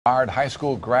Brevard high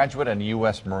school graduate and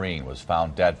U.S. Marine was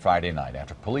found dead Friday night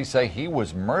after police say he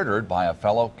was murdered by a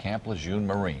fellow Camp Lejeune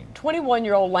Marine.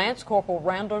 21-year-old Lance Corporal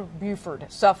Randall Buford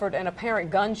suffered an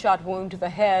apparent gunshot wound to the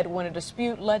head when a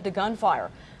dispute led to gunfire.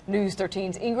 News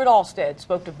 13's Ingrid Allstead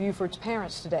spoke to Buford's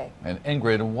parents today. And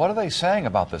Ingrid, what are they saying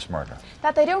about this murder?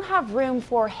 That they don't have room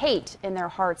for hate in their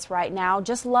hearts right now,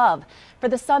 just love for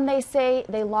the son they say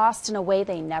they lost in a way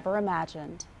they never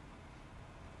imagined.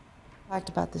 I talked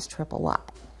about this trip a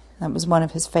lot. That was one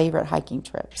of his favorite hiking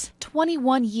trips.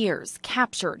 21 years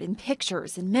captured in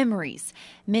pictures and memories.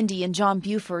 Mindy and John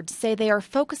Buford say they are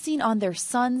focusing on their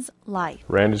son's life.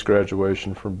 Randy's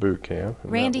graduation from boot camp.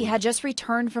 Randy had just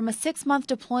returned from a 6-month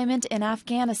deployment in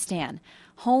Afghanistan.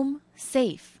 Home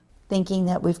safe. Thinking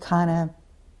that we've kind of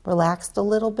relaxed a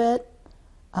little bit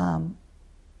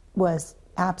was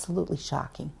absolutely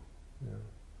shocking. Yeah.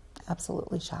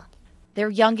 Absolutely shocking. Their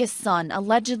youngest son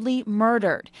allegedly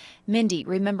murdered. Mindy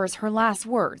remembers her last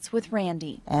words with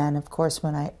Randy. And of course,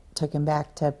 when I took him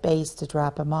back to base to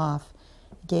drop him off,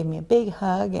 he gave me a big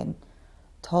hug and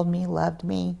told me he loved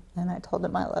me, and I told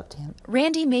him I loved him.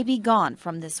 Randy may be gone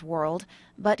from this world,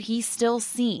 but he's still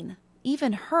seen,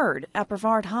 even heard at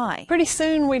Brevard High. Pretty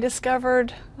soon we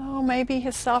discovered, maybe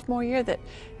his sophomore year, that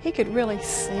he could really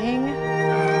sing.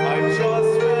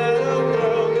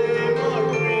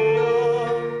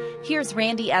 Here's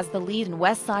Randy as the lead in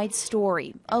West Side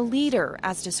Story, a leader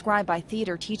as described by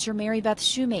theater teacher Mary Beth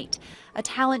Shoemate, a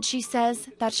talent she says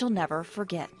that she'll never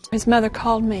forget. His mother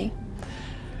called me,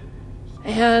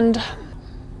 and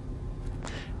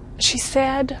she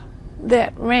said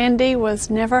that Randy was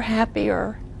never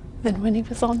happier than when he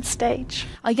was on stage.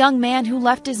 A young man who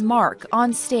left his mark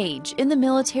on stage, in the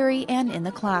military, and in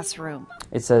the classroom.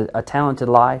 It's a talented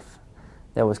life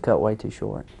that was cut way too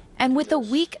short. And with a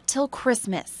week till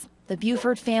Christmas, the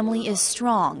Buford family is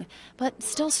strong, but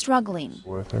still struggling.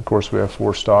 Of course, we have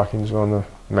 4 stockings on the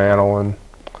mantle, and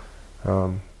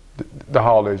the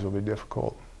holidays will be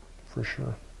difficult, for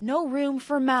sure. No room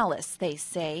for malice, they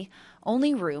say,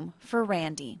 only room for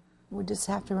Randy. We just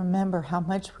have to remember how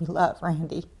much we love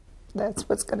Randy. That's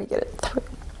what's going to get it through.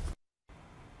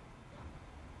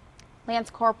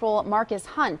 Lance Corporal Marcus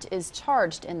Hunt is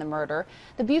charged in the murder.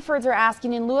 The Bufords are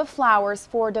asking in lieu of flowers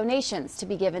for donations to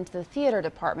be given to the theater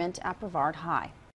department at Brevard High.